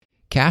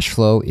Cash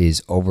flow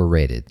is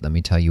overrated. Let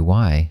me tell you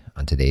why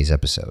on today's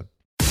episode.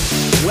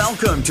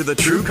 Welcome to the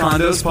True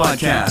Condos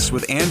Podcast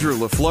with Andrew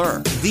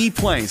LaFleur, the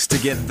place to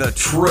get the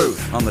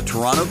truth on the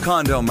Toronto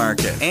condo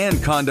market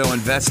and condo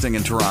investing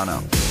in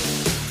Toronto.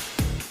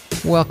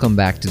 Welcome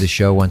back to the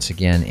show once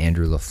again.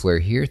 Andrew LaFleur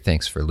here.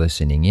 Thanks for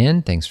listening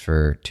in. Thanks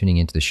for tuning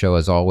into the show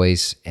as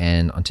always.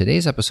 And on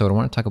today's episode, I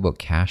want to talk about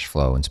cash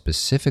flow. And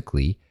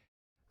specifically,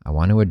 I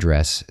want to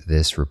address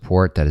this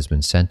report that has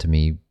been sent to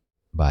me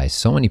by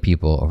so many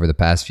people over the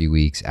past few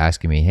weeks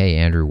asking me, hey,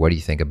 Andrew, what do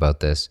you think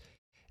about this?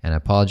 And I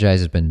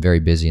apologize, it's been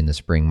very busy in the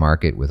spring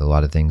market with a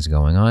lot of things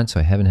going on, so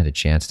I haven't had a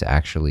chance to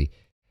actually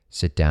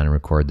sit down and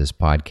record this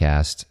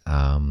podcast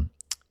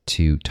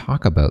to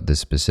talk about this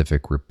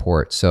specific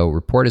report. So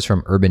report is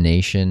from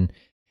Urbanation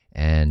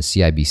and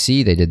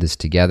CIBC. They did this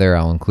together.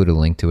 I'll include a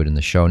link to it in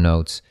the show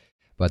notes.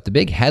 But the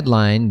big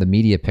headline the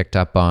media picked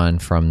up on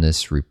from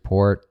this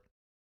report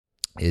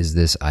is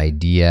this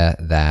idea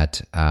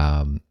that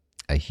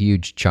a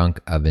huge chunk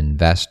of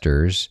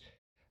investors,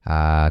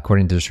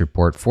 according to this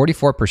report,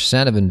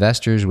 44% of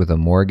investors with a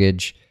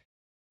mortgage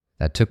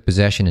that took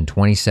possession in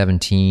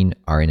 2017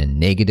 are in a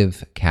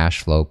negative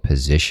cash flow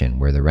position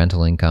where the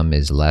rental income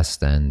is less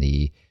than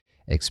the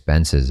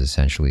expenses,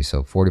 essentially.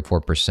 So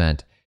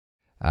 44%.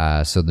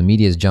 So the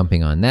media is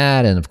jumping on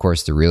that. And of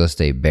course, the real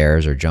estate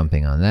bears are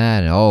jumping on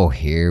that. And oh,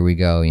 here we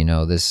go. You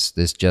know, this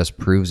just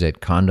proves that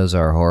condos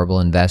are a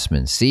horrible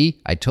investment.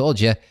 See, I told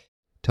you.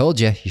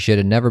 You should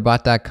have never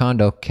bought that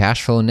condo.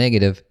 Cash flow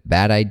negative.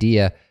 Bad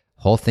idea.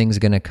 Whole thing's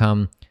going to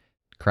come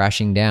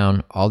crashing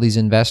down. All these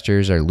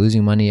investors are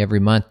losing money every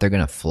month. They're going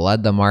to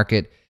flood the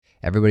market.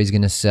 Everybody's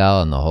going to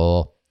sell, and the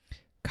whole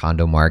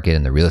condo market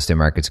and the real estate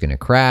market's going to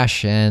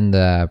crash. And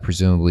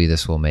presumably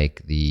this will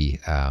make the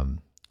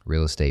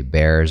real estate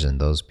bears and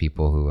those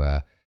people who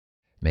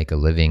make a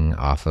living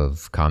off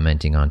of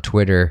commenting on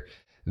Twitter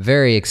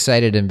very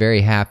excited and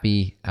very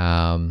happy.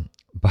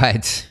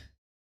 But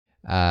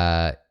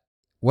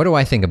what do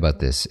I think about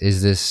this?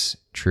 Is this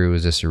true?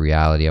 Is this a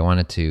reality? I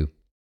wanted to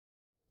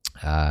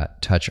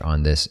touch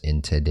on this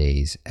in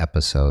today's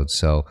episode.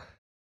 So,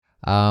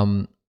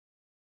 well,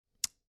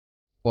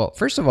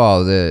 first of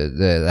all,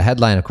 the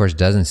headline, of course,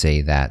 doesn't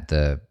say that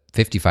the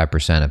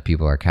 55% of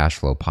people are cash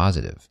flow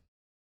positive.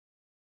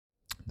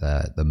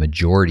 The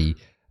majority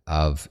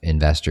of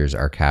investors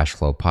are cash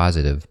flow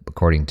positive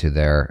according to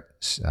their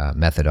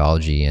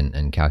methodology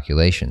and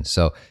calculations.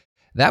 So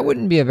that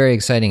wouldn't be a very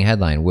exciting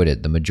headline, would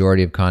it? The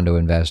majority of condo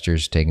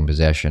investors taking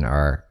possession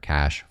are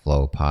cash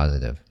flow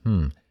positive.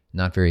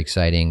 Not very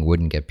exciting.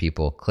 Wouldn't get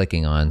people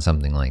clicking on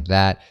something like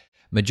that.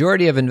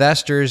 Majority of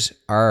investors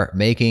are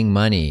making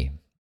money.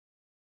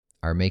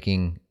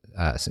 Majority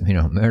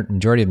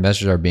of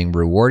investors are being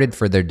rewarded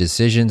for their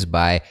decisions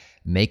by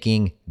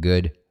making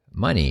good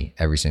money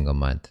every single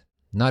month.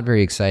 Not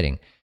very exciting.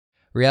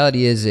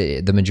 Reality is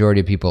the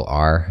majority of people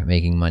are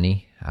making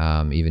money.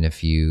 Even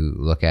if you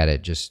look at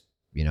it just,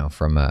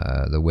 from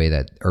the way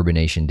that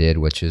Urbanation did,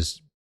 which is,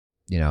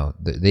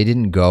 they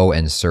didn't go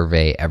and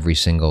survey every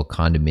single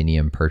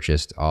condominium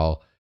purchased,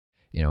 all,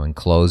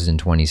 enclosed in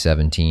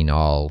 2017,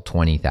 all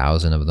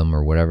 20,000 of them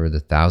or whatever, the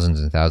thousands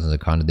and thousands of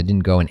condos. They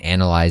didn't go and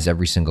analyze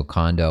every single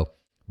condo,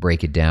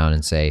 break it down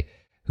and say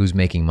who's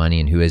making money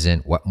and who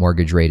isn't, what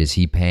mortgage rate is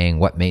he paying,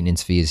 what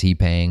maintenance fee is he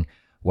paying,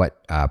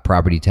 what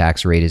property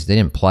tax rate is. They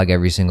didn't plug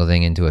every single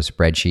thing into a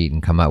spreadsheet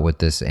and come out with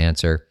this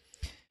answer.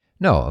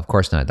 No, of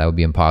course not. That would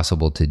be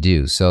impossible to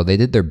do. So they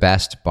did their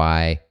best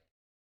by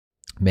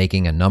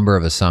making a number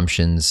of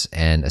assumptions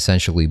and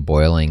essentially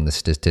boiling the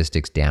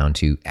statistics down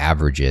to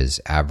averages: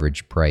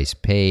 average price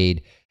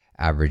paid,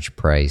 average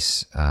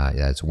price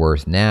that's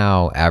worth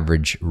now,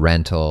 average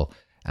rental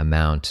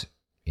amount,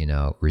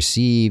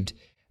 received.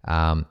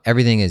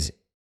 Everything is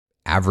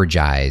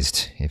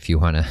averagized, if you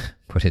want to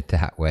put it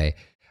that way.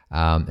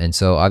 And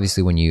so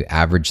obviously when you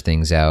average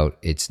things out,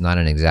 it's not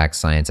an exact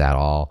science at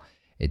all.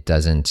 It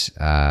doesn't,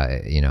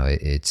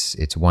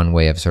 it's one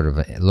way of sort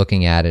of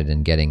looking at it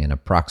and getting an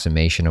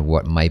approximation of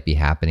what might be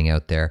happening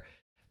out there,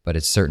 but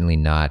it's certainly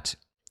not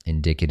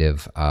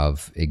indicative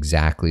of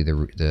exactly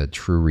the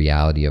true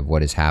reality of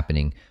what is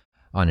happening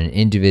on an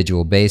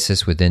individual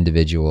basis with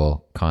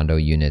individual condo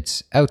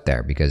units out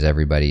there, because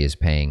everybody is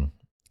paying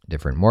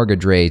different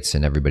mortgage rates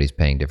and everybody's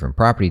paying different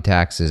property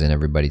taxes and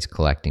everybody's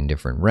collecting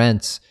different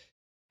rents.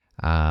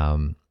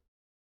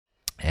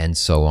 And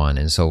so on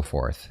and so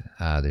forth.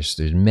 There's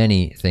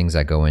many things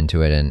that go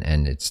into it,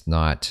 and it's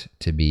not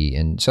to be.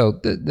 And so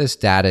this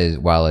data is,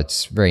 while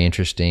it's very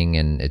interesting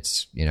and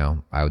it's,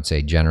 I would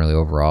say generally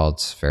overall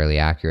it's fairly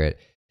accurate,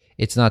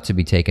 it's not to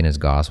be taken as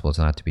gospel. It's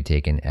not to be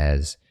taken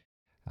as,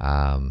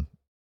 the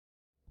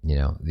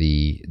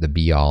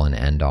be all and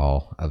end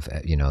all of,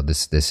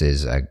 this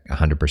is a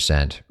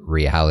 100%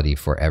 reality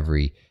for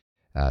every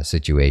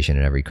situation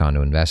and every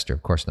condo investor.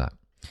 Of course not.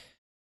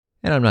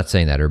 And I'm not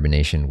saying that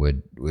Urbanation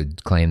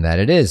would claim that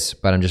it is,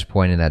 but I'm just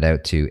pointing that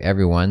out to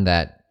everyone,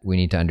 that we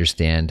need to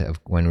understand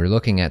when we're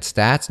looking at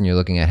stats and you're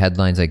looking at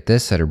headlines like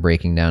this that are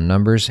breaking down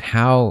numbers,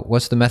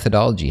 what's the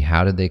methodology?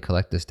 How did they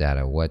collect this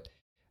data? What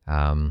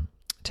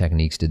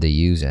techniques did they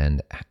use,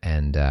 and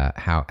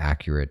how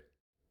accurate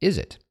is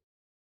it?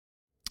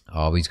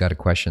 Always got to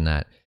question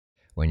that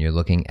when you're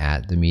looking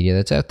at the media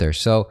that's out there.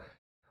 So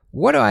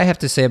what do I have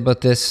to say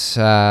about this?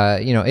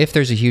 If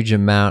there's a huge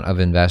amount of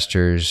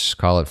investors,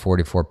 call it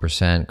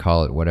 44%,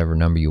 call it whatever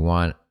number you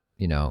want,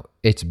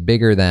 it's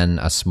bigger than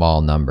a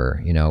small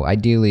number.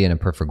 Ideally in a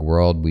perfect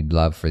world, we'd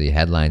love for the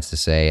headlines to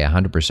say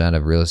 100%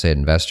 of real estate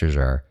investors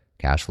are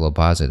cash flow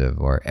positive,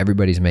 or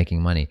everybody's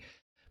making money.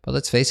 But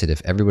let's face it,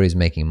 if everybody's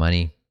making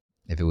money,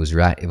 if it was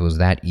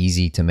that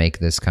easy to make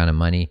this kind of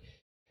money,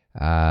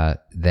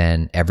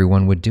 then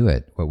everyone would do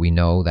it. But we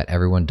know that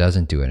everyone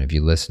doesn't do it. And if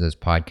you listen to this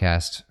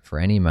podcast for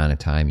any amount of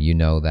time, you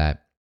know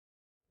that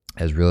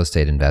as real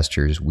estate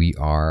investors, we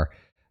are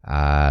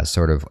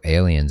sort of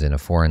aliens in a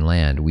foreign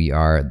land. We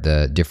are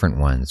the different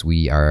ones.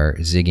 We are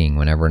zigging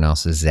when everyone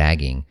else is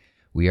zagging.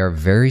 We are a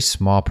very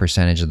small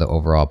percentage of the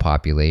overall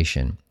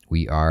population.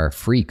 We are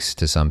freaks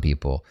to some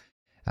people.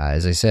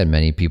 As I said,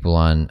 many people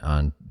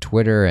on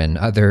Twitter and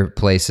other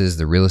places,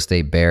 the real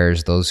estate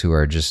bears, those who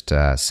are just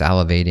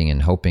salivating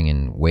and hoping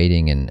and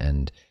waiting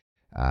and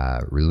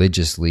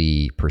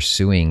religiously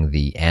pursuing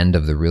the end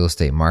of the real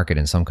estate market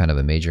and some kind of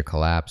a major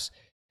collapse,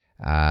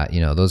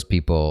 those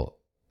people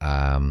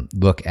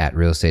look at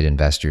real estate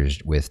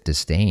investors with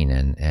disdain,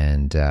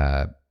 and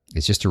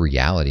it's just a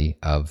reality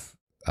of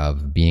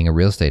being a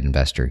real estate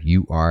investor.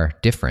 You are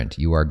different.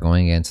 You are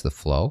going against the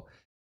flow.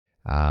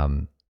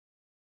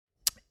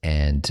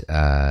 And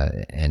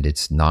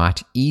it's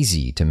not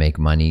easy to make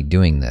money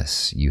doing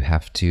this. You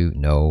have to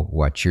know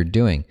what you're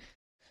doing.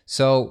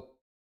 So,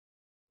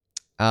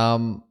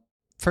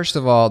 first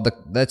of all,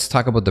 let's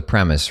talk about the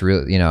premise.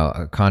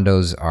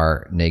 Condos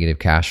are negative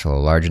cash flow. A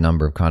large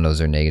number of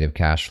condos are negative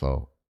cash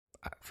flow.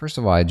 First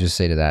of all, I just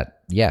say to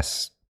that,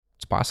 yes,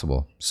 it's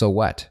possible. So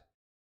what?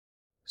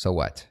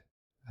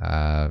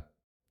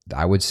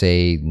 I would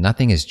say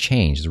nothing has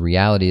changed. The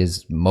reality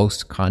is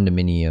most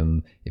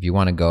condominium, if you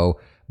want to go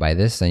by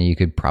this, then you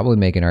could probably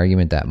make an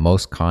argument that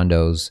most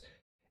condos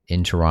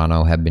in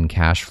Toronto have been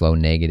cash flow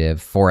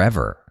negative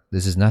forever.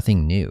 This is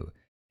nothing new.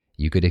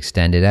 You could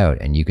extend it out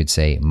and you could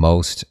say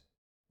most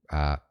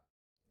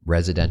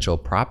residential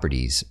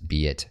properties,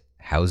 be it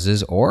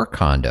houses or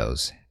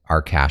condos,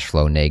 are cash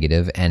flow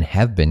negative and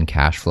have been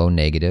cash flow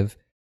negative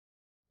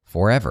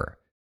forever,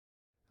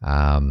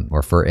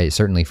 or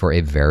certainly for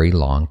a very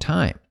long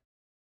time.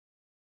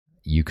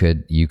 You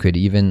could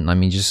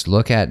even, just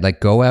look at,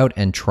 go out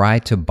and try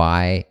to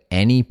buy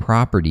any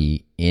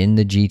property in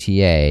the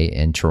GTA,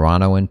 in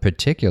Toronto in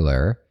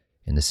particular,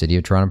 in the city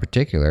of Toronto in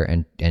particular,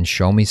 and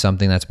show me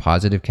something that's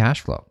positive cash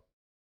flow.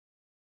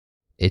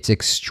 It's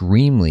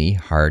extremely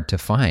hard to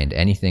find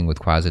anything with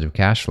positive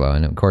cash flow.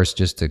 And of course,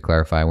 just to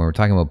clarify, when we're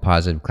talking about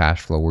positive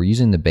cash flow, we're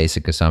using the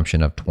basic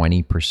assumption of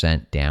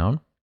 20%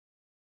 down.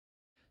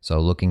 So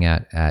looking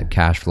at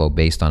cash flow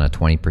based on a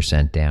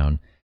 20%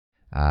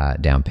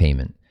 down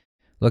payment.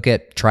 Look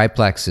at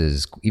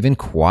triplexes, even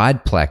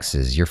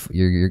quadplexes.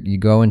 You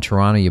go in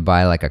Toronto, you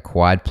buy like a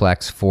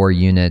quadplex, 4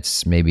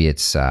 units. Maybe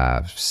it's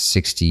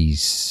 60,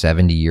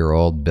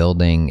 70-year-old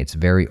building. It's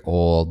very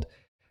old.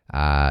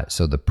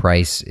 So the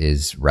price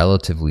is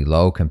relatively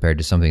low compared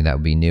to something that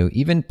would be new.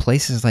 Even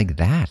places like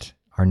that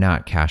are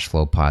not cash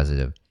flow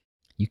positive.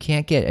 You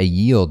can't get a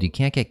yield. You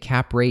can't get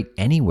cap rate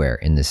anywhere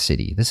in this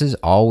city. This has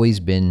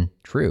always been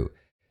true.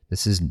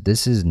 This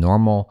is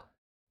normal.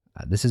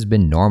 This has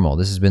been normal.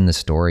 This has been the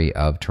story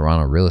of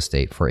Toronto real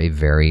estate for a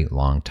very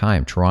long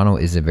time. Toronto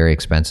is a very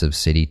expensive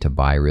city to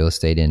buy real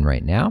estate in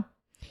right now,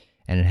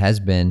 and it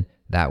has been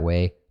that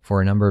way for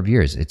a number of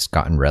years. It's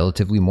gotten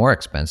relatively more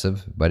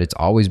expensive, but it's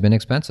always been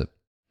expensive.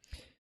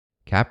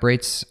 Cap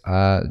rates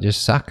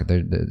just suck.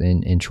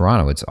 In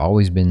Toronto, it's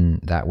always been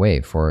that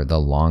way for the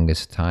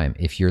longest time.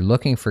 If you're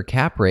looking for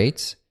cap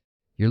rates,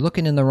 you're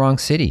looking in the wrong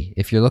city.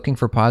 If you're looking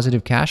for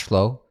positive cash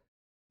flow,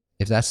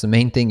 if that's the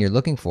main thing you're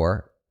looking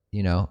for,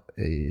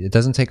 it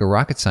doesn't take a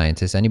rocket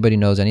scientist. Anybody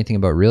knows anything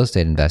about real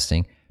estate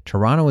investing,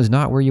 Toronto is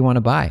not where you want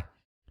to buy.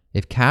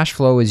 If cash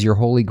flow is your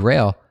holy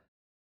grail,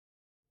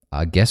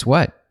 guess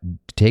what?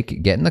 Get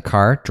in the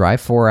car, drive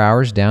 4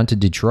 hours down to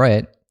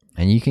Detroit,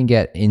 and you can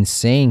get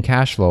insane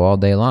cash flow all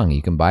day long.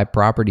 You can buy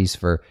properties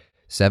for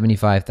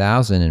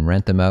 $75,000 and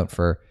rent them out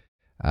for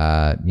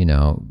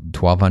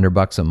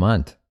 $1,200 a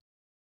month.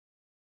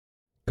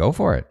 Go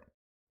for it.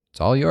 It's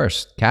all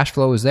yours. Cash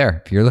flow is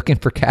there. If you're looking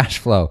for cash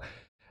flow,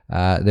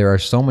 there are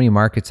so many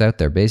markets out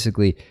there.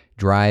 Basically,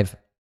 drive,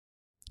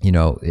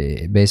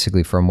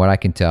 basically from what I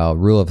can tell,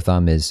 rule of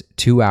thumb is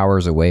 2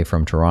 hours away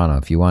from Toronto.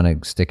 If you want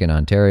to stick in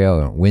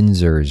Ontario,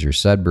 Windsor's, your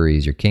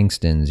Sudbury's, your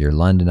Kingston's, your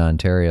London,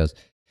 Ontario's,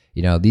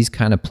 these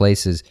kind of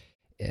places,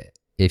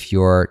 if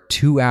you're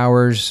 2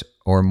 hours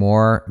or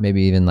more,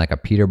 maybe even like a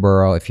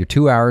Peterborough, if you're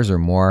 2 hours or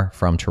more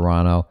from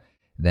Toronto,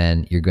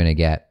 then you're going to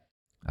get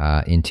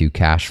into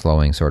cash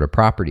flowing sort of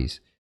properties.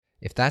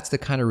 If that's the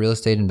kind of real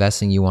estate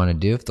investing you want to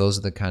do, if those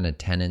are the kind of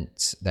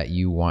tenants that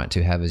you want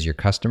to have as your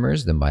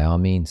customers, then by all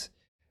means,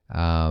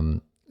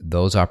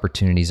 those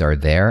opportunities are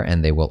there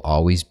and they will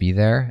always be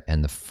there.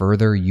 And the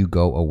further you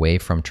go away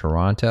from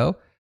Toronto,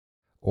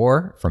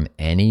 or from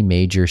any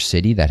major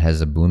city that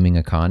has a booming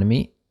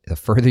economy, the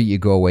further you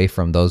go away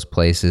from those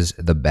places,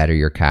 the better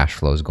your cash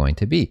flow is going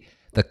to be.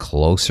 The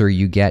closer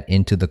you get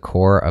into the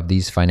core of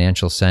these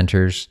financial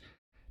centers,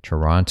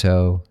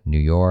 Toronto, New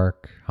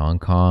York, Hong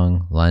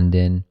Kong,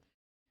 London,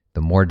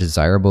 the more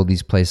desirable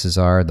these places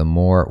are, the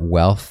more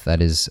wealth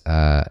that is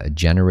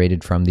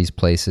generated from these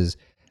places,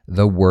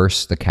 the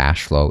worse the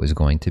cash flow is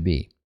going to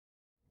be.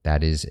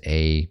 That is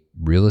a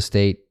real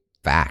estate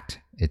fact.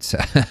 It's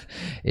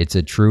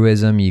a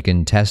truism. You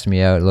can test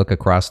me out, look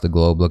across the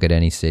globe, look at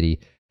any city.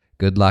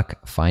 Good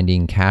luck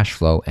finding cash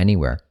flow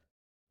anywhere.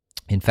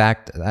 In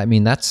fact, I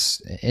mean,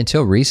 that's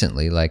until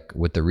recently, like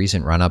with the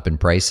recent run up in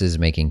prices,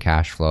 making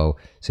cash flow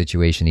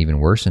situation even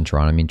worse in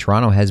Toronto. I mean,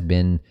 Toronto has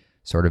been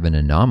sort of an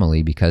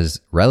anomaly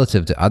because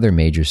relative to other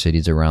major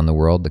cities around the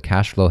world, the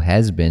cash flow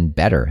has been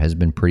better, has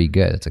been pretty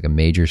good. It's like a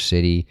major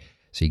city,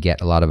 so you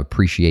get a lot of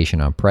appreciation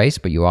on price,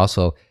 but you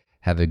also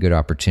have a good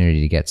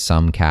opportunity to get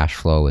some cash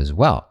flow as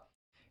well.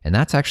 And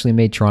that's actually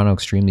made Toronto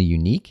extremely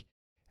unique.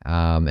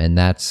 And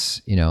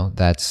that's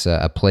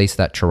a place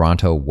that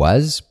Toronto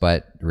was,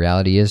 but the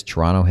reality is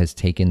Toronto has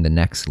taken the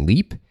next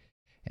leap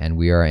and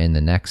we are in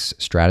the next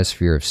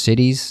stratosphere of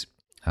cities.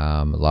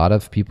 A lot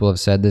of people have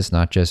said this,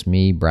 not just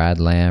me, Brad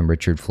Lamb,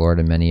 Richard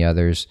Florida, many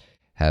others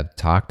have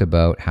talked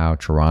about how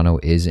Toronto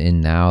is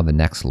in now the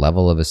next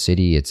level of a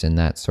city. It's in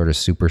that sort of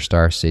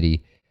superstar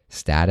city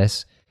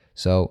status.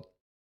 So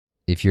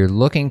if you're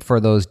looking for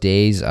those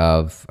days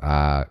of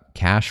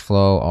cash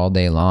flow all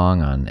day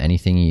long on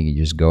anything, you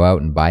just go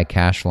out and buy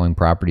cash flowing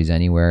properties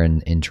anywhere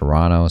in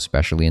Toronto,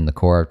 especially in the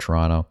core of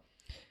Toronto.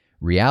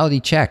 Reality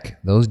check,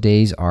 those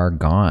days are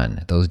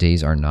gone. Those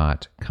days are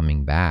not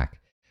coming back.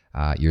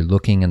 You're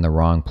looking in the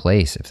wrong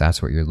place if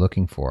that's what you're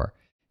looking for.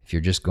 If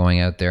you're just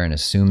going out there and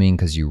assuming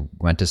because you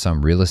went to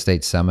some real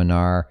estate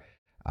seminar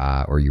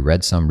or you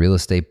read some real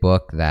estate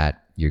book that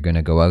you're going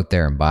to go out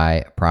there and buy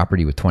a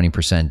property with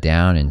 20%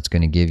 down and it's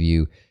going to give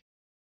you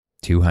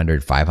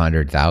 $200,000,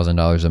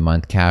 $500,000 a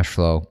month cash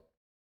flow.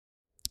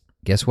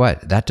 Guess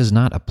what? That does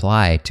not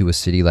apply to a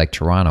city like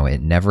Toronto.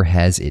 It never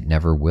has, it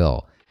never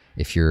will.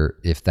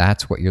 If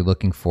that's what you're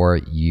looking for,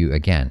 you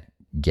again,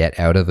 get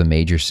out of a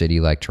major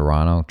city like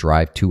Toronto,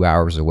 drive 2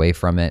 hours away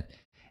from it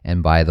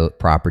and buy the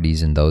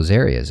properties in those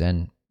areas.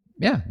 And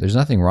yeah, there's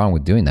nothing wrong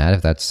with doing that.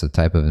 If that's the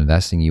type of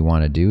investing you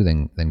want to do,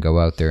 then go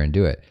out there and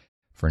do it.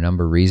 For a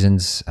number of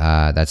reasons,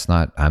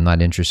 I'm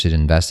not interested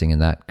in investing in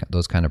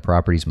those kind of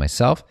properties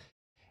myself.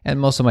 And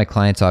most of my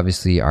clients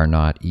obviously are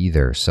not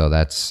either. So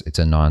it's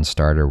a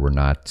non-starter. We're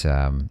not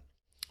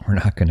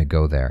going to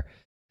go there.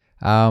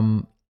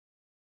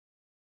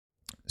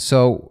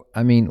 So,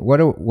 I mean, what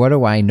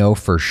do I know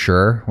for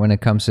sure when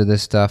it comes to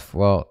this stuff?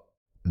 Well,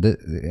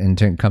 in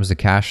terms comes to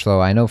cash flow,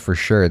 I know for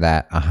sure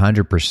that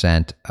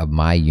 100% of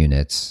my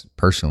units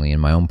personally in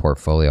my own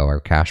portfolio are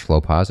cash flow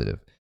positive.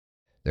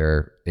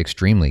 They're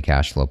extremely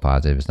cash flow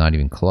positive. It's not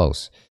even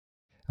close.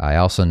 I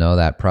also know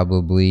that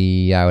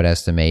probably I would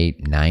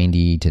estimate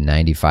 90 to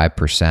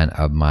 95%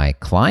 of my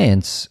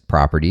clients'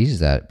 properties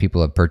that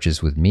people have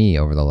purchased with me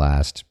over the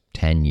last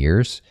 10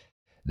 years,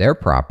 their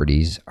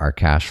properties are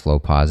cash flow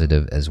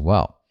positive as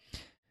well.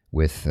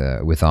 With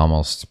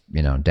almost,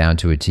 down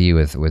to a T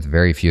with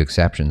very few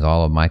exceptions,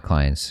 all of my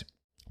clients'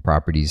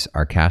 properties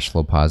are cash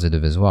flow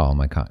positive as well,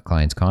 my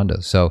clients'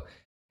 condos. So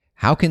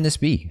how can this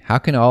be? How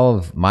can all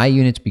of my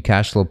units be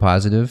cash flow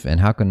positive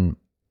and how can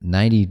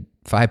 95%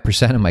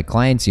 of my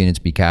clients' units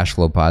be cash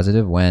flow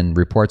positive when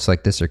reports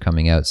like this are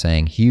coming out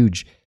saying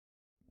huge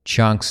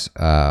chunks,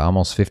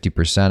 almost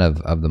 50%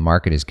 of the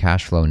market is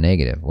cash flow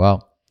negative?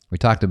 Well, we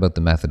talked about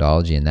the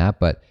methodology in that,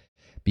 but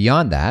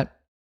beyond that,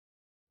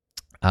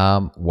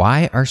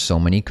 why are so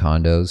many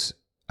condos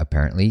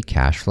apparently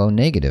cash flow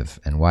negative?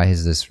 And why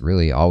has this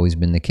really always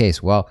been the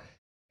case? Well,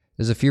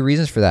 there's a few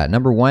reasons for that.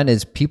 Number one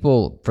is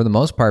people, for the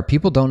most part,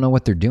 people don't know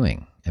what they're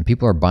doing. And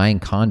people are buying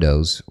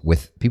condos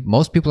with people.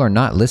 Most people are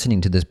not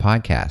listening to this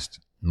podcast.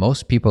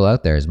 Most people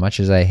out there, as much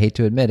as I hate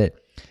to admit it,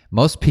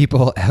 most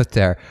people out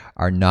there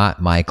are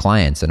not my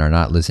clients and are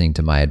not listening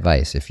to my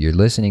advice. If you're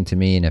listening to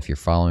me and if you're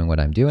following what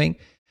I'm doing,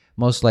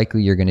 most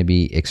likely you're going to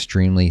be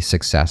extremely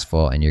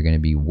successful and you're going to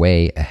be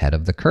way ahead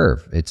of the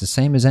curve. It's the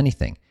same as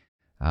anything.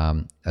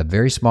 A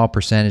very small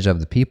percentage of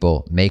the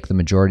people make the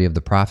majority of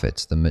the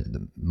profits.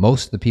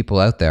 Most of the people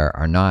out there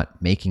are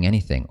not making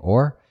anything,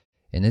 or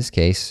in this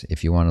case,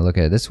 if you want to look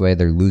at it this way,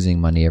 they're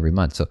losing money every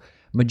month. So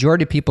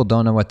majority of people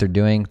don't know what they're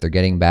doing. They're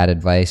getting bad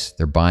advice.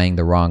 They're buying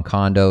the wrong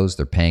condos.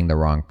 They're paying the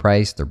wrong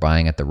price. They're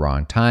buying at the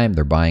wrong time.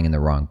 They're buying in the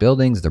wrong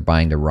buildings. They're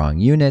buying the wrong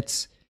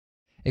units.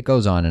 It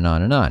goes on and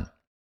on and on.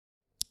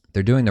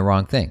 They're doing the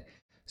wrong thing.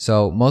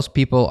 So most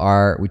people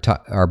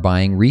are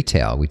buying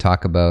retail. We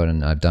talk about,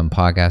 and I've done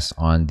podcasts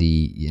on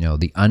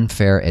the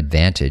unfair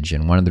advantage.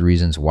 And one of the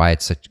reasons why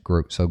it's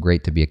so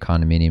great to be a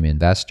condominium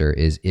investor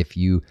is if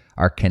you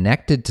are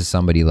connected to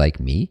somebody like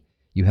me,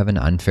 you have an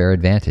unfair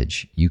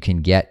advantage. You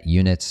can get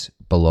units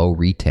below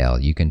retail.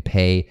 You can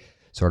pay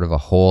sort of a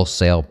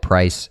wholesale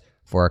price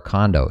for a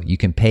condo. You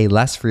can pay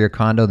less for your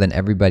condo than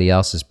everybody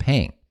else is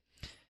paying.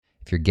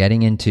 If you're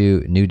getting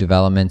into new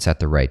developments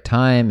at the right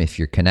time, if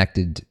you're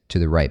connected to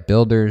the right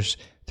builders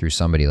through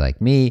somebody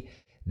like me,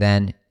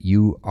 then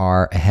you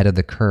are ahead of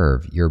the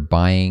curve. You're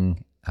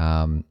buying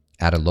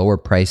at a lower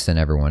price than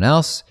everyone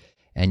else,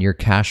 and your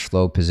cash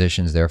flow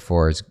positions,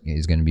 therefore, is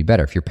going to be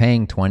better. If you're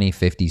paying $20,000,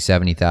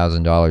 $50,000,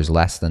 $70,000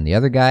 less than the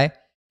other guy,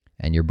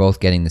 and you're both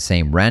getting the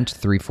same rent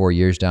 3-4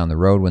 years down the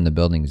road when the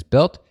building is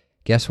built,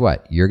 guess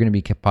what? You're going to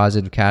be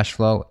positive cash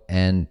flow,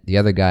 and the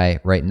other guy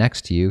right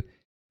next to you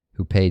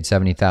who paid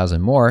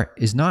 $70,000 more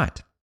is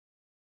not,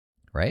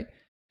 right?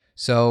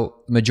 So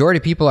majority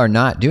of people are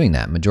not doing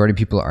that. Majority of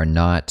people are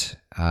not,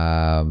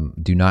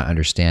 do not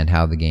understand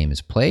how the game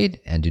is played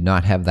and do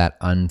not have that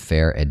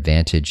unfair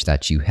advantage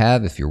that you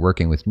have if you're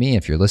working with me,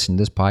 if you're listening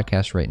to this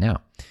podcast right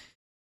now.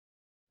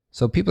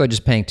 So people are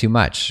just paying too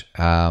much,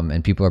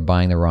 and people are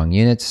buying the wrong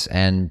units.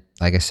 And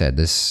like I said,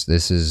 this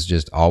has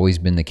just always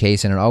been the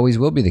case, and it always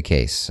will be the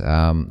case.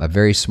 A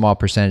very small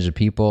percentage of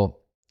people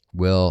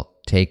will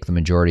take the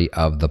majority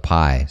of the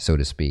pie, so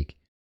to speak.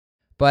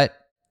 But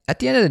at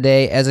the end of the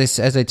day, as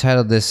I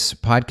titled this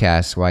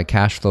podcast, why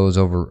cash flow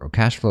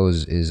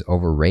is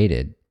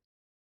overrated.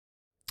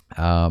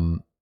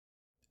 Who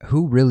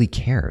really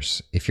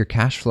cares if you're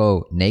cash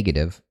flow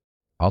negative?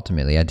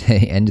 Ultimately, at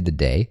the end of the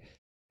day,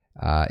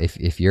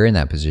 if you're in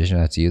that position,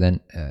 that's you. Then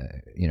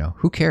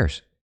who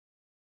cares?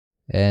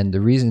 And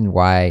the reason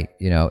why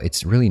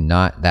it's really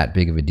not that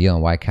big of a deal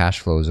and why cash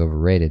flow is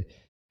overrated.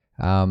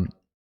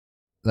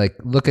 Like,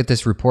 look at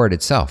this report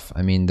itself.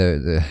 I mean,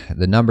 the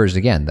numbers,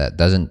 again, that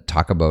doesn't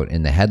talk about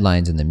in the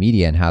headlines in the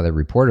media and how they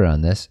reported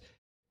on this.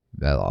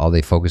 All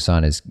they focus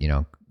on is,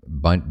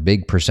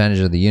 big percentage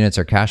of the units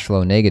are cash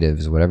flow negative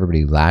is what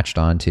everybody latched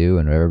onto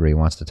and what everybody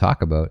wants to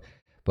talk about.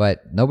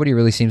 But nobody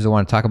really seems to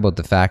want to talk about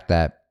the fact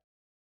that,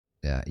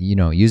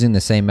 using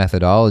the same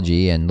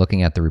methodology and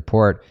looking at the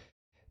report,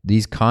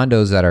 these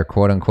condos that are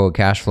quote unquote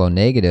cash flow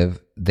negative,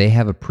 they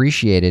have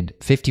appreciated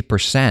 50%,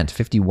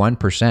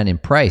 51% in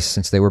price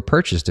since they were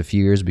purchased a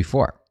few years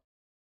before.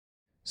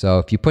 So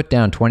if you put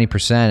down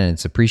 20% and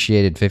it's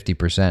appreciated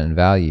 50% in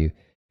value,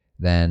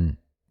 then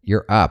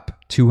you're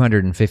up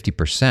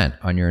 250%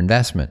 on your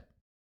investment.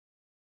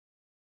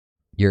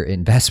 Your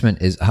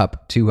investment is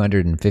up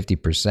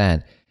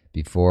 250%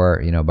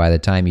 before, by the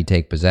time you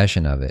take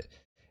possession of it.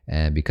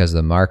 And because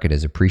the market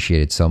has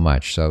appreciated so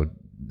much. So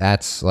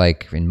that's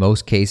like, in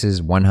most cases,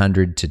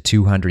 $100,000 to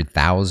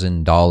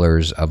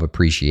 $200,000 of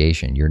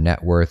appreciation. Your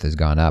net worth has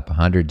gone up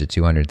 $100,000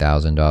 to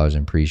 $200,000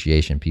 in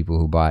appreciation. People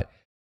who bought,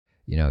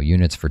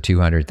 units for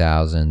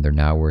 $200,000, they're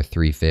now worth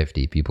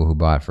 $350,000. People who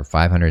bought for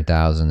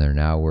 $500,000, they're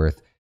now worth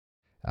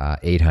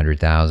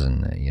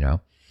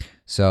 $800,000.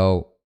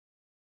 So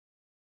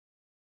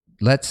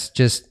let's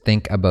just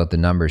think about the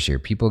numbers here.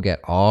 People get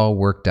all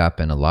worked up,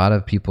 and a lot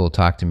of people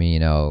talk to me.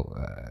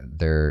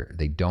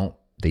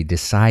 They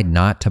decide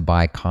not to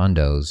buy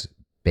condos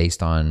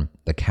based on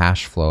the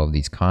cash flow of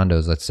these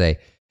condos. Let's say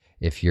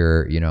if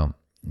you're,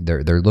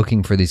 they're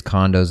looking for these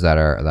condos that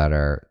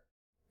are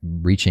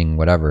reaching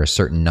whatever, a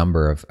certain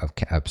number of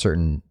a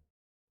certain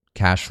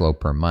cash flow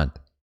per month.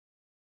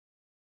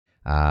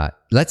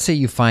 Let's say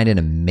you find an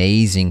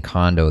amazing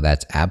condo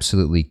that's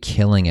absolutely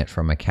killing it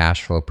from a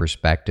cash flow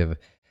perspective,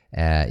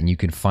 and you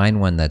can find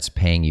one that's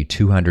paying you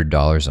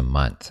 $200 a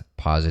month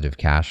positive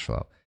cash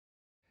flow.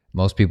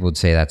 Most people would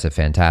say that's a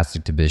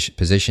fantastic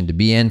position to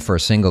be in for a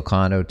single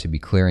condo, to be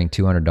clearing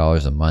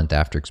 $200 a month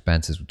after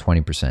expenses with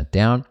 20%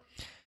 down.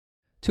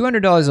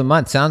 $200 a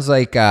month sounds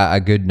like a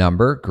good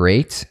number,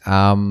 great.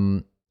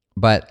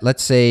 But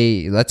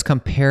let's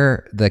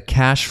compare the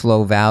cash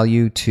flow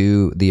value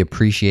to the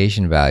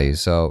appreciation value.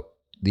 So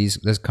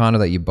this condo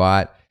that you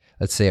bought,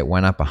 let's say it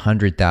went up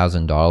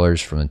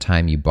 $100,000 from the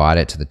time you bought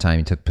it to the time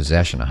you took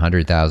possession,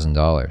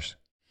 $100,000.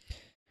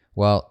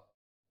 Well,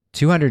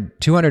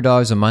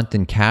 $200 a month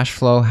in cash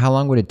flow, how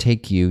long would it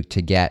take you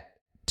to get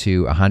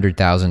to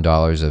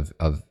 $100,000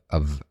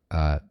 of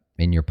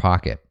in your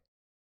pocket?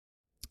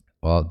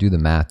 Well, do the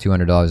math,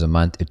 $200 a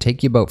month. It'd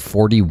take you about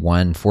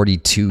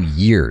 42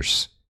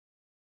 years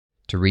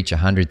to reach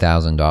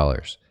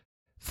 $100,000.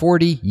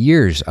 40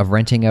 years of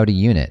renting out a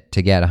unit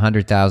to get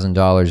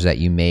 $100,000 that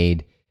you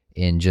made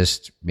in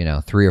just,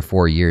 3 or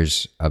 4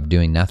 years of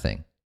doing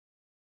nothing.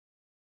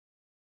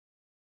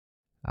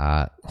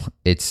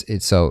 It's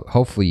so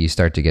hopefully you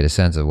start to get a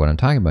sense of what I'm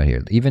talking about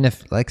here. Even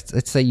if,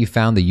 let's say you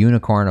found the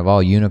unicorn of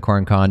all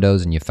unicorn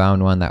condos and you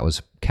found one that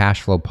was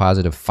cash flow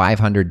positive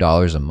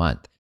 $500 a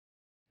month.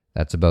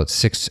 That's about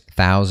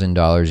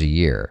 $6,000 a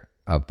year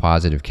of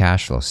positive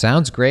cash flow.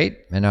 Sounds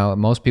great.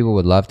 Most people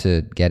would love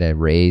to get a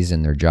raise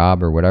in their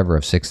job or whatever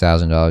of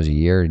 $6,000 a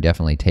year.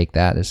 Definitely take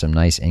that. There's some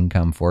nice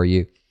income for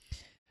you.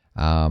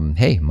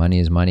 Hey, money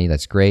is money.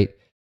 That's great.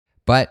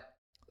 But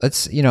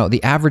let's,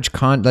 the average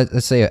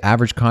let's say an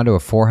average condo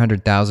of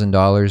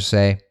 $400,000,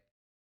 say,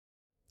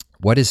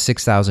 what does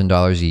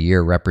 $6,000 a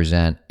year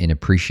represent in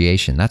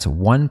appreciation? That's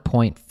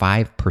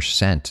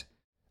 1.5%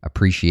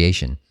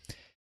 appreciation.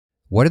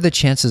 What are the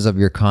chances of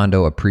your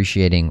condo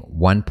appreciating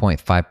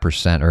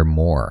 1.5% or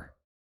more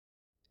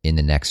in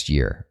the next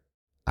year?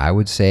 I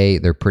would say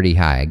they're pretty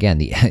high. Again,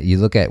 you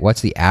look at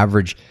what's the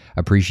average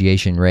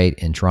appreciation rate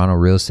in Toronto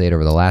real estate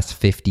over the last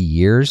 50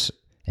 years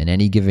in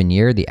any given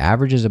year, the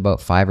average is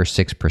about 5 or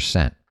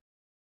 6%.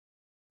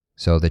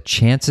 So the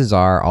chances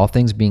are, all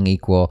things being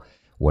equal,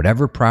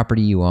 whatever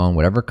property you own,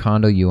 whatever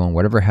condo you own,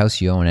 whatever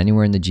house you own,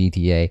 anywhere in the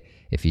GTA,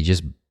 if you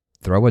just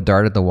throw a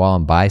dart at the wall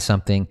and buy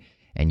something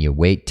and you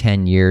wait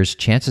 10 years,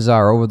 chances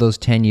are over those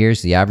 10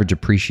 years, the average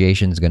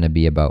appreciation is going to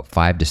be about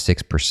 5 to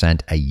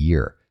 6% a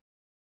year,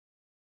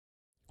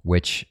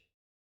 which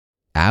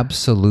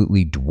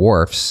absolutely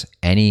dwarfs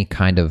any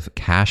kind of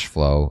cash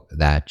flow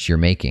that you're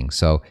making.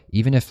 So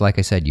even if, like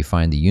I said, you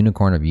find the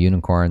unicorn of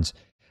unicorns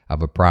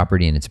of a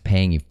property and it's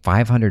paying you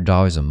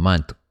 $500 a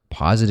month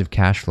positive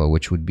cash flow,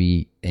 which would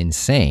be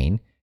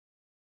insane,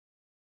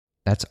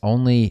 that's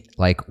only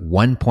like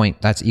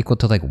that's equal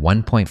to like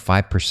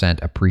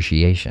 1.5%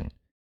 appreciation,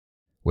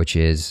 which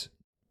is,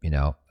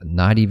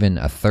 not even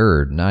a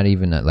third, not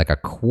even like a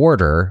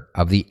quarter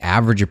of the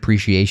average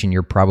appreciation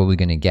you're probably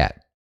going to get.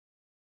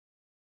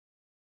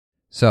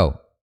 So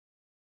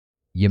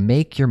you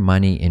make your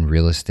money in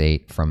real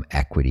estate from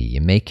equity.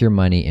 You make your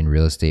money in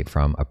real estate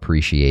from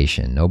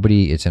appreciation.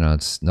 Nobody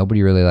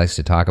really likes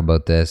to talk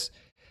about this.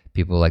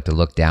 People like to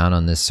look down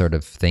on this sort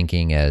of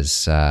thinking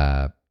as,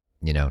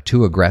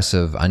 too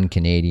aggressive,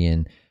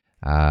 un-Canadian,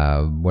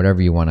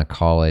 whatever you want to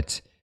call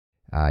it.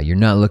 You're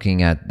not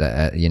looking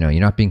at you're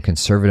not being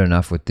conservative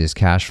enough with this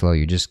cash flow.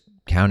 You're just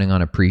counting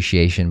on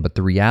appreciation. But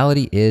the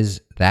reality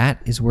is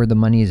that is where the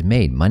money is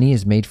made. Money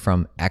is made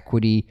from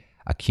equity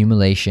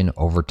accumulation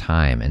over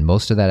time. And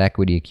most of that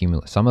equity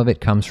some of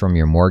it comes from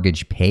your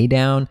mortgage pay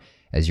down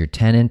as your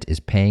tenant is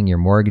paying your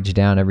mortgage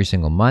down every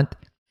single month.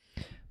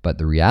 But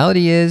the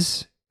reality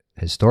is,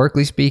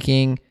 historically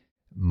speaking,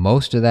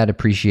 most of that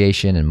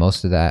appreciation and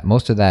most of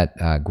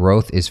that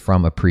growth is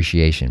from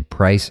appreciation,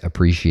 price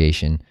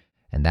appreciation,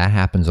 and that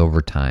happens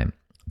over time.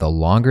 The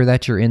longer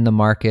that you're in the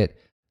market,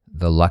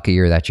 the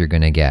luckier that you're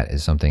going to get,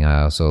 is something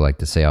I also like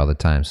to say all the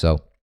time. So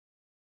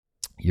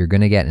you're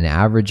going to get an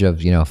average of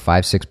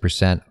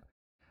 5-6%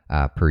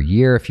 per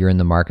year if you're in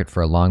the market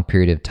for a long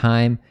period of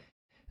time.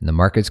 And the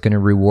market's going to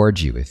reward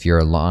you. If you're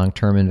a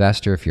long-term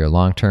investor, if you're a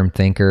long-term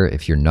thinker,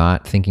 if you're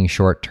not thinking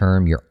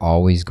short-term, you're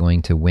always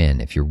going to win.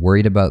 If you're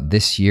worried about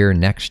this year,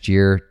 next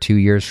year, 2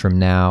 years from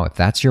now, if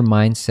that's your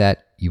mindset,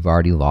 you've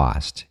already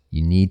lost.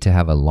 You need to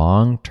have a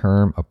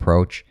long-term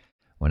approach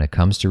when it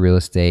comes to real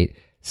estate.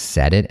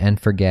 Set it and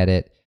forget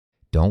it.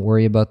 Don't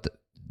worry about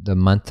the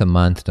month to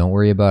month. Don't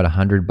worry about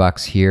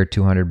 $100 here,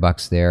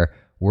 $200 there.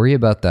 Worry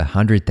about the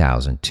 $100,000,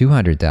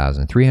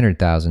 $200,000,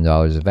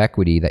 $300,000 of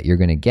equity that you're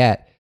going to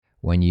get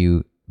when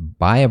you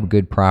buy a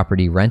good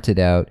property, rent it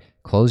out,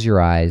 close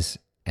your eyes,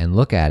 and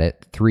look at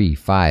it 3,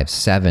 5,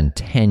 7,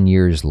 10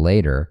 years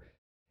later,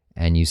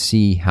 and you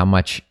see how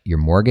much your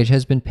mortgage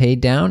has been paid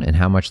down and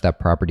how much that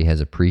property has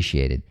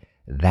appreciated.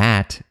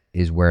 That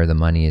is where the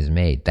money is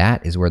made.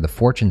 That is where the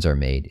fortunes are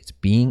made. It's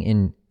being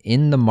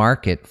in the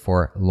market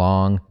for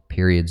long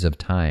periods of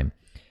time.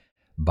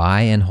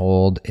 Buy and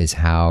hold is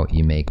how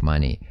you make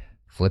money.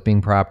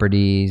 Flipping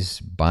properties,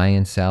 buying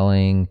and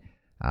selling,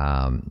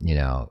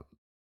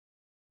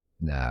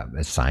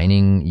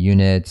 assigning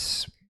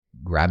units,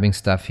 grabbing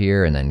stuff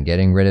here and then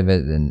getting rid of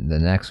it the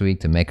next week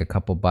to make a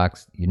couple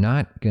bucks. You're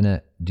not going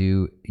to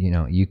do,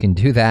 you can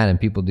do that and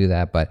people do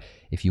that. But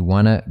if you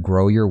want to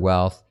grow your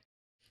wealth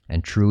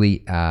and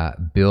truly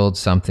build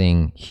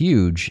something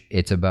huge,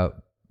 it's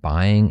about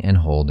buying and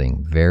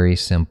holding. Very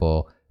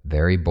simple,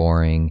 very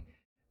boring.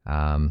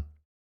 And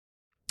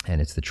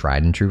it's the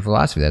tried and true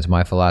philosophy. That's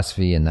my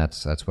philosophy. And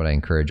that's what I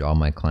encourage all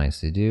my clients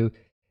to do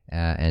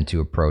and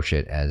to approach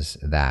it as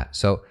that.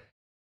 So,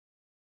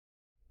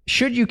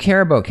 should you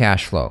care about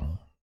cash flow?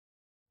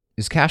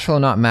 Does cash flow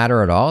not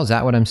matter at all? Is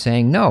that what I'm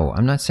saying? No,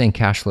 I'm not saying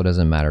cash flow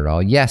doesn't matter at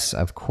all. Yes,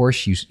 of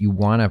course you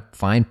want to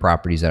find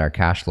properties that are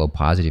cash flow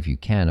positive if you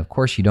can. Of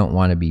course you don't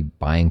want to be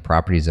buying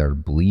properties that are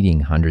bleeding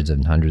hundreds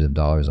and hundreds of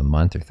dollars a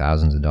month or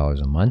thousands of dollars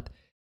a month.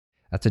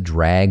 That's a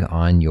drag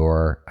on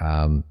your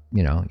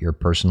your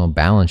personal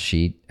balance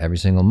sheet every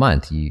single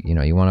month.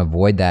 You want to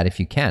avoid that if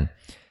you can.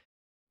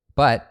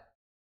 But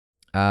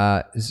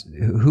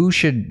who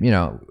should,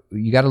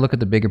 you got to look at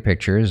the bigger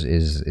pictures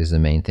is the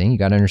main thing. You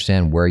got to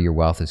understand where your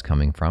wealth is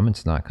coming from.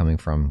 It's not coming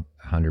from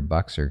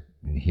 $100 or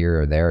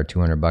here or there or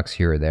 $200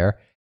 here or there.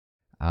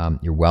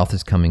 Your wealth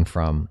is coming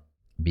from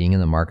being in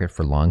the market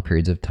for long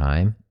periods of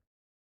time,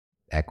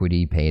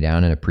 equity, pay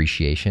down, and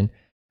appreciation.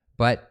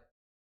 But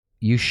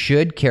you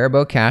should care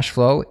about cash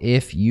flow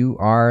if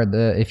you're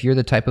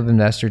the type of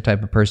investor,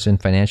 type of person,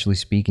 financially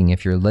speaking,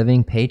 if you're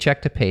living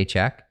paycheck to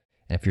paycheck,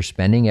 and if you're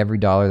spending every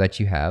dollar that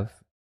you have,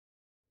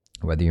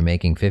 whether you're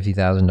making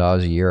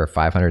 $50,000 a year or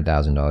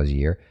 $500,000 a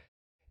year,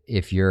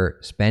 if you're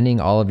spending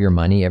all of your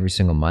money every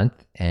single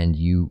month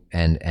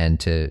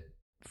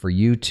for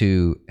you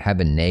to have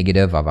a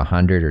negative of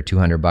 $100 or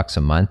 $200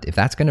 a month, if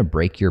that's going to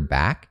break your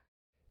back,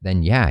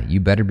 then yeah, you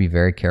better be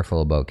very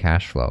careful about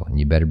cash flow, and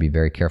you better be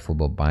very careful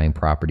about buying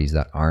properties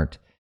that aren't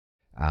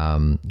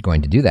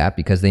going to do that,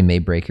 because they may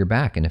break your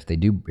back. And if they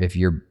do, if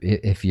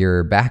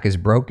your back is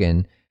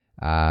broken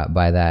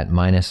by that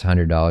minus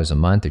 $100 a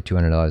month or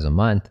 $200 a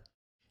month,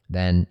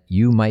 then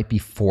you might be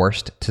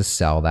forced to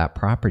sell that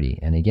property.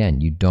 And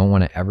again, you don't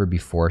want to ever be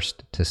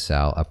forced to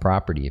sell a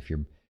property. If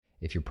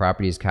your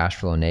property is cash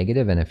flow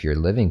negative, and if you're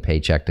living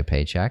paycheck to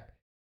paycheck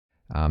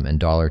and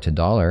dollar to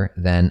dollar,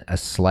 then a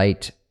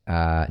slight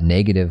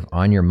negative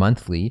on your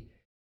monthly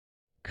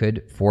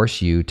could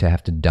force you to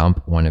have to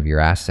dump one of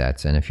your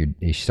assets. And if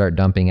you start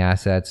dumping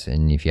assets,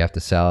 and if you have to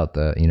sell it,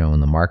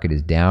 when the market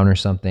is down or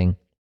something,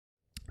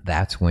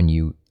 that's when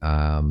you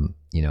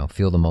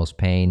feel the most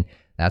pain.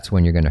 That's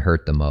when you're going to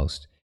hurt the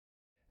most.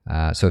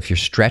 So if you're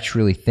stretched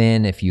really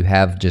thin, if you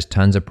have just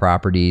tons of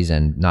properties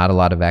and not a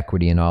lot of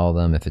equity in all of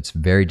them, if it's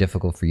very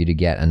difficult for you to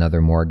get another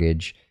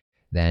mortgage,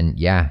 then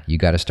yeah, you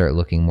got to start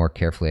looking more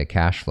carefully at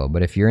cash flow.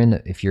 But if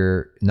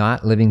you're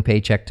not living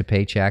paycheck to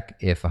paycheck,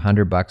 if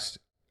 $100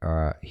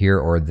 here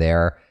or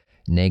there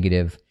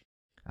negative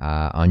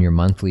on your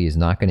monthly is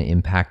not going to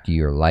impact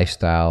your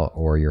lifestyle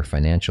or your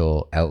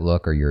financial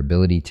outlook or your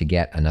ability to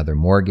get another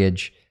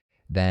mortgage,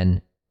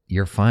 then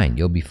you're fine.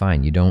 You'll be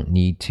fine. You don't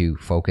need to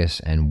focus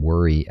and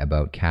worry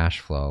about cash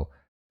flow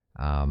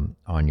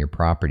on your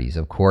properties.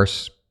 Of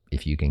course,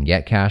 if you can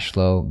get cash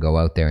flow, go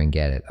out there and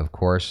get it. Of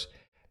course,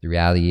 the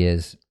reality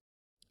is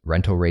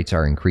rental rates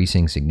are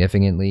increasing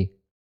significantly.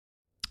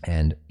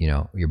 And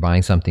you're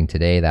buying something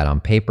today that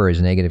on paper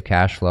is negative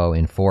cash flow.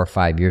 In 4 or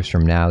 5 years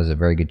from now, there's a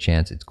very good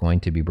chance it's going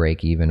to be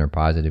break even or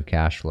positive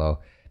cash flow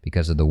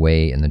because of the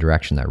way and the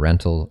direction that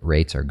rental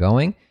rates are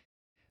going.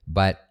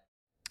 But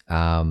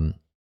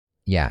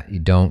you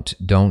don't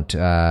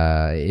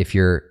if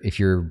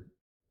you're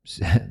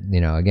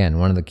again,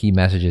 one of the key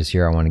messages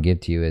here I want to give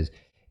to you is,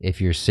 if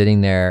you're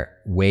sitting there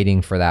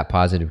waiting for that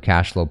positive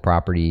cash flow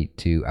property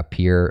to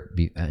appear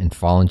and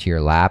fall into your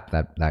lap,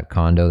 that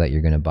condo that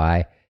you're going to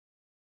buy,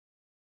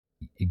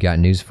 you got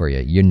news for you.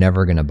 You're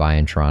never going to buy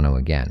in Toronto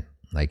again.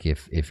 Like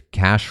if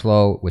cash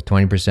flow with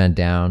 20%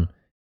 down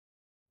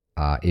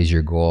is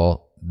your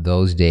goal,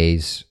 those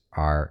days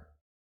are,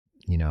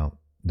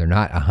 they're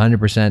not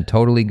 100%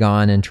 totally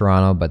gone in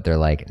Toronto, but they're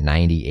like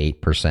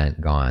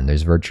 98% gone.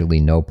 There's virtually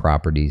no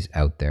properties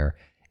out there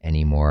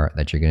anymore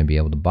that you're going to be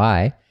able to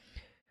buy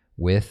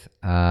with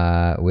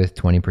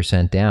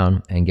 20%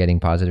 down and getting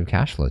positive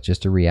cash flow. It's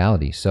just a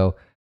reality. So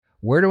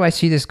where do I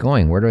see this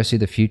going? Where do I see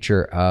the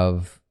future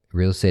of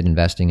real estate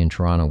investing in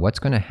Toronto? What's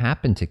going to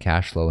happen to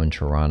cash flow in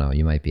Toronto?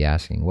 You might be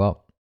asking.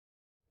 Well,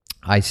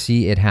 I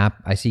see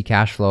I see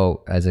cash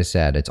flow, as I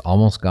said, it's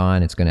almost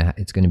gone. It's going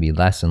to be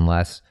less and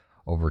less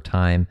over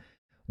time.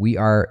 We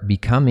are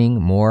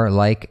becoming more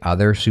like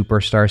other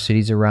superstar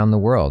cities around the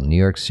world. New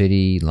York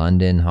City,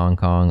 London, Hong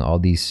Kong, all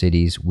these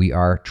cities, we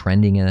are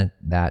trending in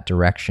that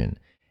direction.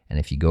 And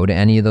if you go to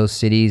any of those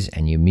cities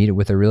and you meet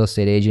with a real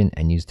estate agent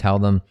and you tell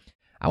them,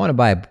 I want to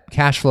buy a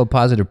cash flow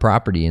positive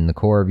property in the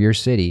core of your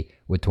city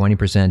with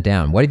 20%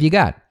 down, what have you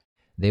got?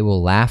 They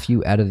will laugh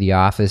you out of the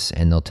office,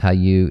 and they'll tell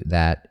you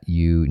that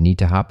you need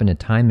to hop in a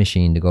time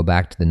machine to go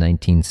back to the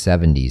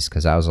 1970s,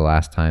 because that was the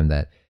last time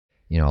that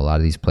a lot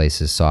of these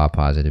places saw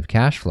positive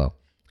cash flow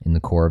in the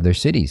core of their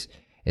cities.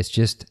 It's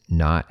just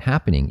not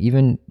happening.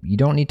 Even you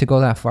don't need to go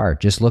that far.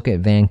 Just look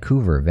at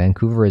Vancouver.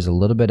 Vancouver is a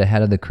little bit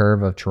ahead of the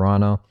curve of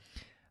Toronto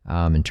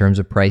in terms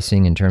of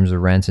pricing, in terms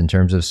of rents, in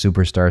terms of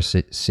superstar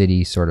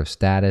city sort of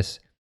status.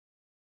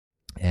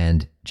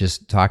 And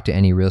just talk to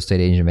any real estate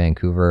agent in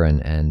Vancouver,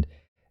 and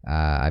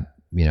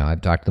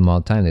I've talked to them all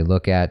the time. They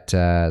look at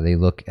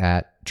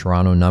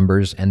Toronto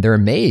numbers, and they're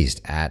amazed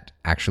at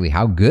actually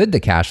how good the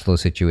cash flow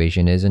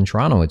situation is in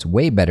Toronto. It's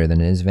way better than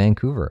it is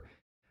Vancouver.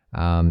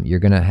 You're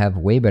going to have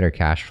way better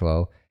cash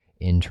flow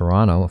in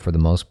Toronto for the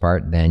most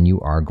part than you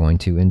are going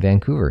to in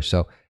Vancouver.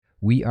 So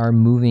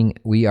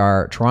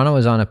Toronto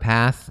is on a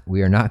path.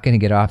 We are not going to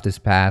get off this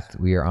path.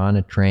 We are on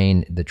a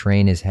train. The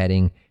train is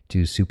heading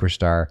to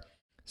superstar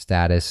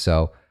status.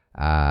 So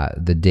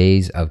the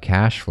days of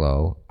cash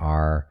flow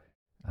are,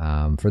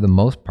 for the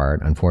most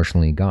part,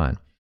 unfortunately gone.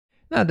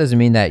 Now, it doesn't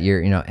mean that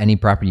any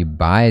property you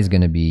buy is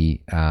going to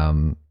be,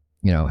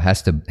 you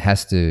have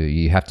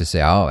to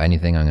say, oh,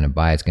 anything I'm going to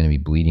buy is going to be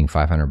bleeding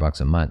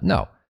 $500 a month.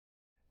 No.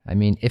 I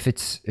mean, if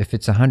it's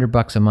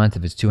 $100 a month,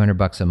 if it's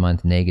 $200 a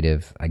month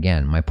negative,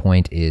 again, my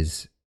point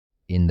is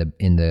in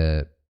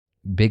the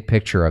big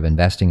picture of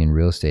investing in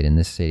real estate in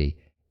this city,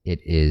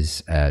 it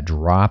is a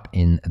drop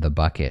in the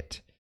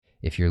bucket.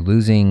 If you're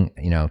losing,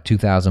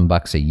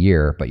 $2,000 a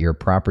year, but your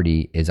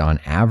property is on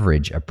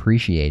average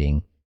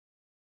appreciating,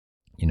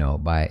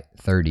 by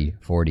 $30,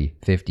 $40,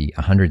 $50,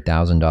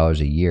 $100,000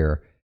 a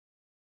year,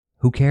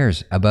 who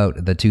cares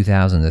about the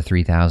 $2,000, the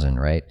 $3,000,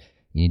 right?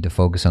 You need to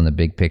focus on the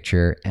big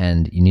picture,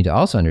 and you need to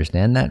also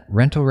understand that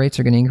rental rates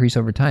are going to increase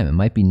over time. It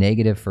might be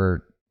negative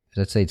for,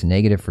 let's say it's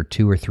negative for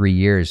 2 or 3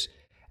 years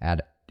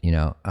at,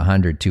 $100,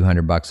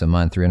 $200 a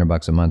month,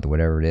 $300 a month,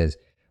 whatever it is.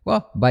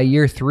 Well, by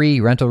year 3,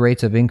 rental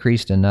rates have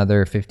increased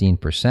another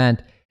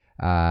 15%.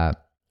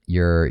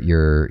 Your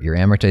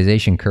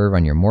amortization curve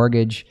on your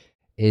mortgage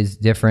is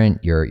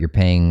different.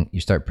 You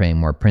start paying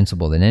more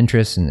principal than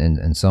interest,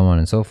 and so on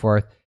and so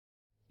forth.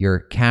 Your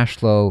cash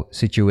flow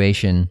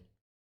situation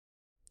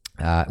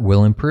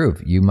will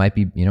improve. You might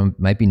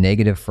be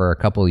negative for a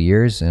couple of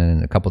years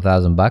and a couple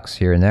 $1,000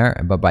 here and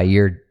there, but by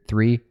year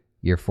 3,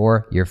 year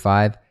 4, year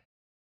 5,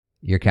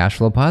 you're cash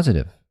flow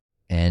positive.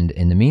 And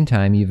in the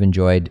meantime, you've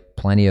enjoyed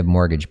plenty of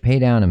mortgage pay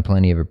down and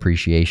plenty of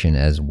appreciation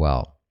as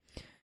well.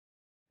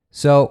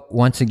 So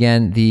once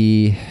again,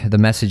 the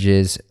message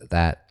is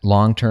that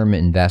long-term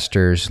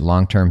investors,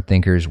 long-term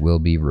thinkers will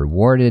be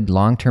rewarded.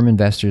 Long-term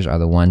investors are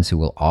the ones who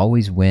will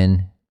always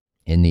win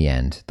in the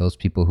end. Those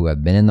people who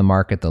have been in the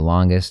market the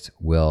longest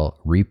will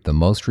reap the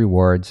most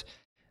rewards.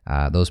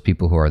 Those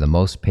people who are the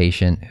most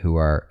patient, who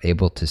are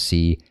able to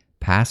see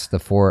past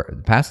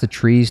the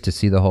trees to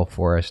see the whole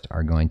forest,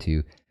 are going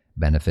to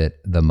benefit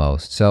the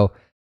most. So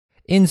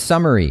in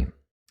summary,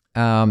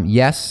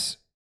 yes,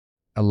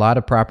 a lot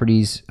of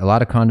properties, a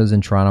lot of condos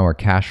in Toronto are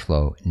cash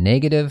flow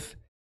negative.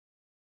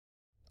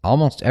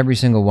 Almost every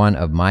single one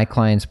of my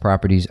clients'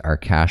 properties are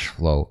cash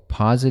flow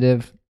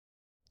positive.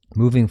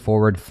 Moving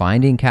forward,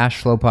 finding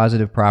cash flow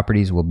positive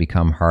properties will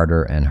become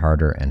harder and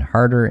harder and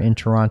harder in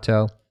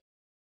Toronto.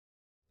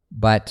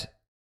 But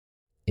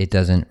it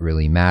doesn't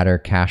really matter.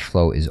 Cash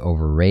flow is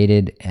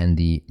overrated, and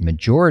the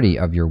majority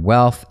of your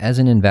wealth as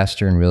an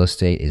investor in real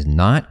estate is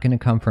not going to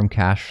come from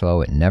cash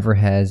flow. It never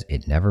has.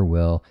 It never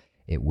will.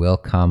 It will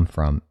come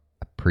from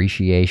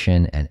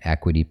appreciation and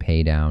equity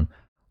pay down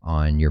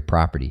on your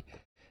property.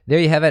 There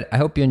you have it. I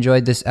hope you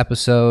enjoyed this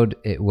episode.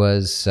 It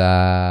was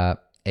a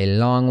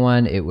long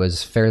one. It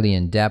was fairly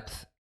in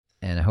depth,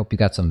 and I hope you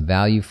got some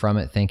value from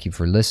it. Thank you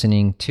for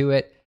listening to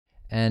it.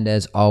 And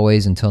as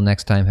always, until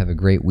next time, have a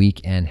great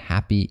week and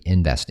happy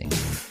investing.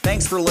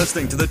 Thanks for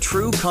listening to the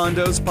True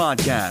Condos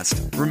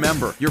Podcast.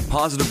 Remember, your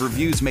positive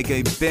reviews make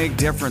a big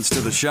difference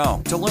to the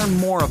show. To learn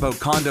more about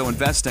condo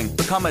investing,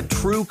 become a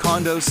True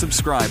Condos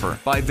subscriber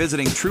by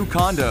visiting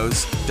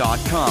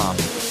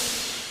truecondos.com.